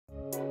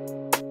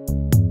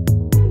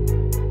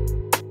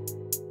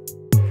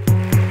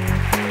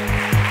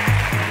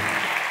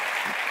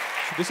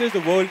This is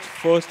the world's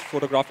first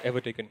photograph ever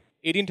taken.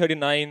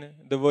 1839,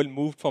 the world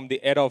moved from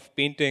the era of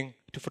painting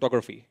to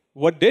photography.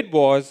 What it did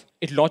was,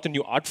 it launched a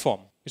new art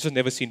form, which was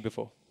never seen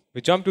before.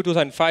 We jumped to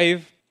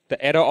 2005,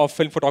 the era of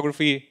film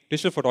photography,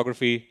 digital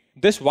photography.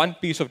 This one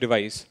piece of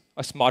device,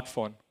 a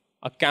smartphone,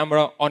 a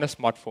camera on a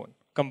smartphone,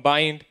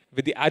 combined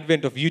with the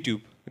advent of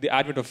YouTube, with the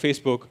advent of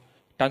Facebook,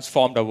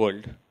 transformed our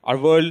world. Our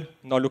world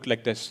now looks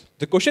like this.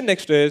 The question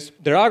next is,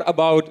 there are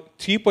about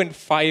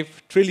 3.5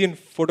 trillion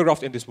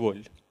photographs in this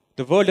world.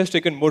 The world has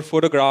taken more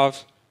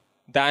photographs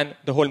than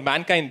the whole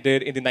mankind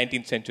did in the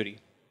 19th century.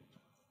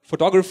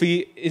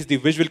 Photography is the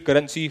visual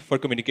currency for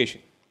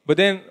communication. But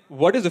then,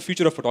 what is the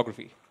future of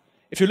photography?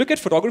 If you look at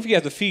photography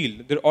as a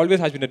field, there always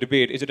has been a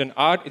debate. Is it an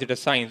art? Is it a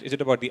science? Is it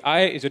about the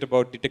eye? Is it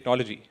about the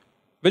technology?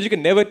 Well, you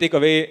can never take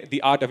away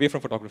the art away from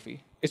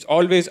photography. It's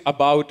always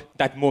about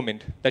that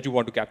moment that you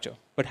want to capture.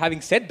 But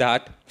having said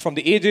that, from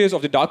the ages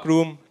of the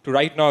darkroom to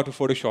right now to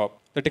Photoshop,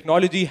 the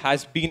technology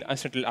has been a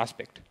central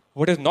aspect.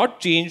 What has not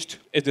changed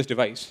is this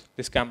device,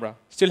 this camera.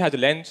 Still has a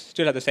lens,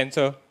 still has a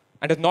sensor,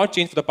 and has not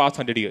changed for the past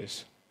 100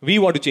 years. We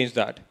want to change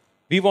that.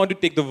 We want to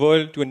take the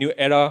world to a new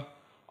era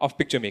of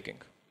picture making.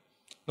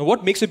 Now,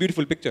 what makes a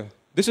beautiful picture?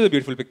 This is a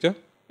beautiful picture.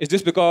 Is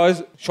this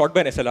because shot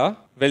by an SLR?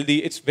 Well,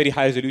 it's very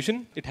high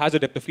resolution. It has a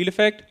depth of field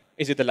effect.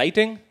 Is it the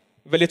lighting?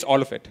 Well, it's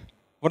all of it.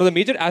 One of the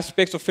major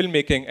aspects of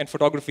filmmaking and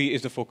photography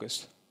is the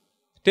focus.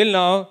 Till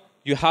now,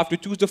 you have to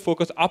choose the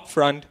focus up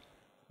front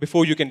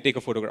before you can take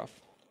a photograph.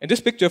 In this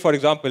picture, for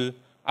example,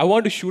 I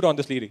want to shoot on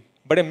this lady,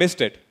 but I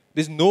missed it.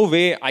 There's no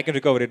way I can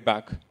recover it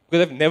back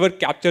because I've never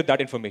captured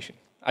that information.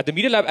 At the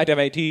Media Lab at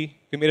MIT,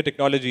 we made a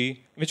technology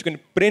in which you can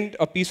print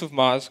a piece of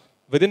mask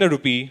within a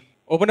rupee,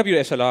 open up your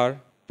SLR,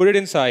 put it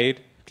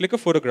inside, click a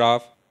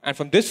photograph, and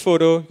from this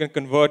photo, you can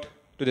convert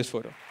to this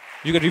photo.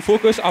 You can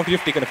refocus after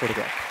you've taken a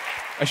photograph.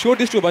 I showed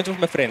this to a bunch of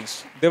my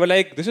friends. They were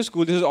like, this is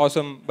cool, this is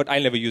awesome, but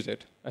I'll never use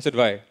it. I said,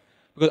 why?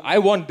 Because I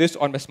want this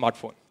on my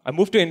smartphone. I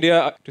moved to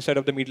India to set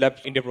up the Media Lab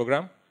India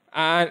program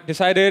and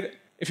decided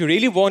if you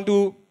really want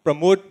to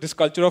promote this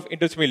culture of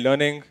interdisciplinary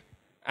learning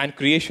and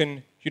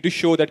creation, you need to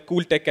show that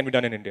cool tech can be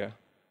done in India.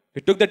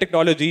 We took the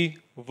technology,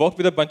 worked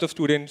with a bunch of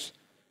students,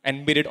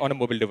 and made it on a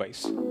mobile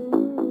device.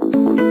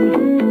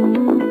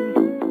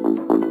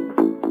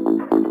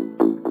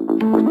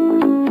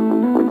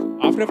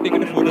 After I've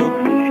taken a photo,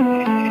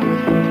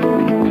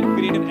 I'll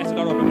create an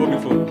SLR on my mobile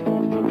phone.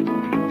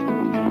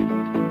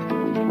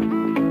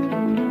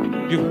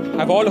 You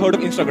have all heard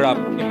of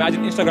Instagram.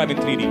 Imagine Instagram in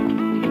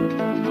 3D.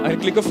 I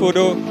click a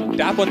photo,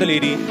 tap on the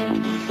lady,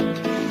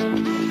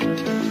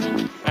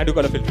 and do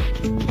color filter.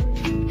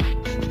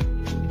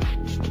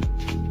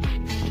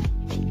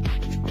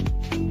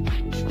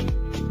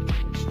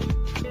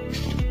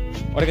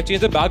 Or I can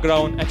change the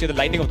background and change the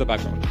lighting of the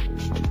background.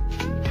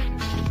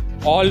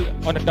 All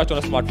on a touch on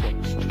a smartphone.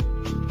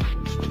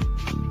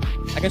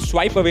 I can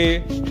swipe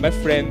away my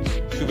friends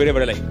to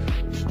wherever I like.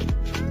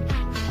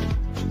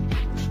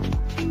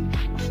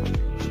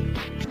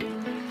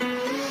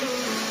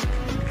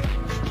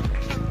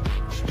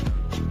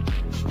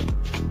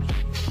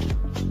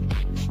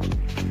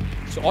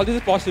 So all this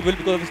is possible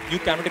because of this new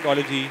camera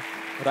technology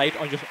right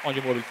on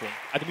your mobile phone.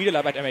 At the Media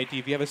Lab at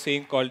MIT, we have a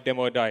saying called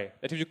demo or die.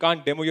 That if you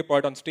can't demo your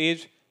product on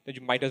stage, then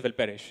you might as well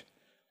perish.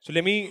 So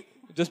let me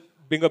just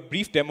bring a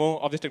brief demo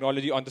of this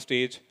technology on the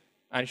stage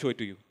and show it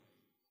to you.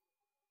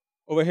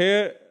 Over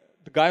here,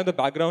 the guy in the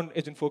background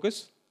is in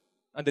focus,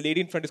 and the lady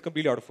in front is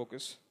completely out of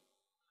focus.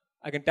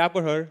 I can tap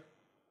on her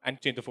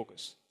and change the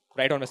focus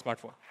right on my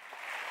smartphone.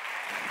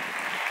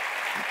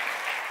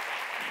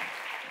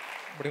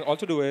 What I can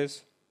also do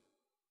is,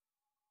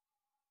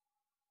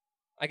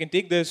 I can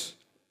take this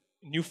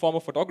new form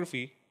of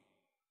photography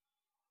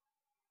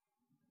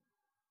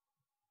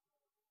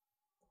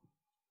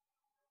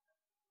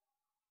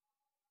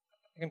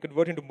I can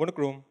convert it into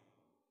monochrome,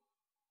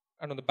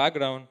 and on the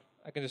background,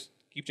 I can just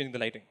keep changing the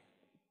lighting.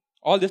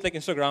 All this like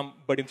Instagram,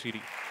 but in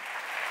 3D.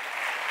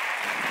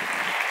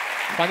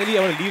 Finally,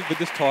 I want to leave with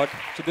this thought.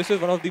 So this is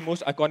one of the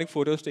most iconic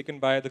photos taken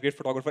by the great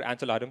photographer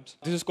Ansel Adams.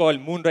 This is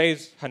called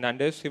Moonrise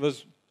Hernandez. He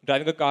was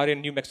driving a car in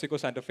New Mexico,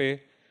 Santa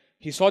Fe.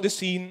 He saw this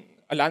scene,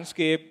 a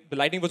landscape, the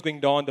lighting was going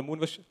down, the moon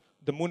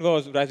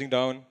was rising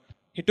down.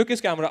 He took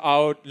his camera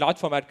out, large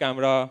format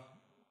camera,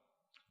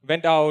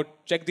 went out,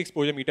 checked the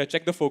exposure meter,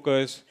 checked the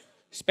focus,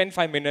 spent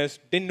 5 minutes,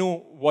 didn't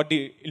know what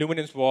the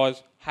illuminance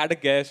was, had a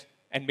guess,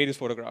 and made his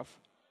photograph.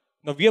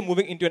 Now we are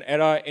moving into an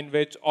era in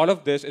which all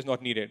of this is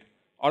not needed.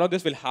 All of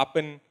this will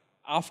happen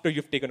after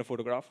you've taken a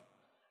photograph.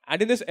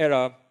 And in this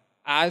era,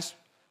 as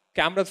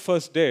cameras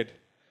first did,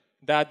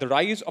 that the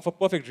rise of a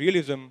perfect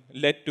realism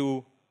led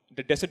to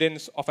the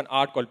descendance of an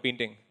art called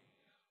painting.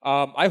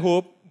 I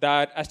hope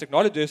that as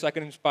technologists, I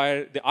can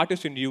inspire the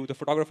artist in you, the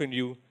photographer in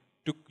you,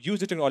 to use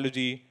the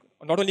technology,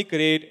 not only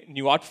create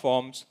new art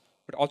forms,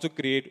 but also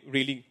create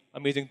really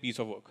amazing piece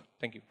of work.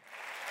 Thank you.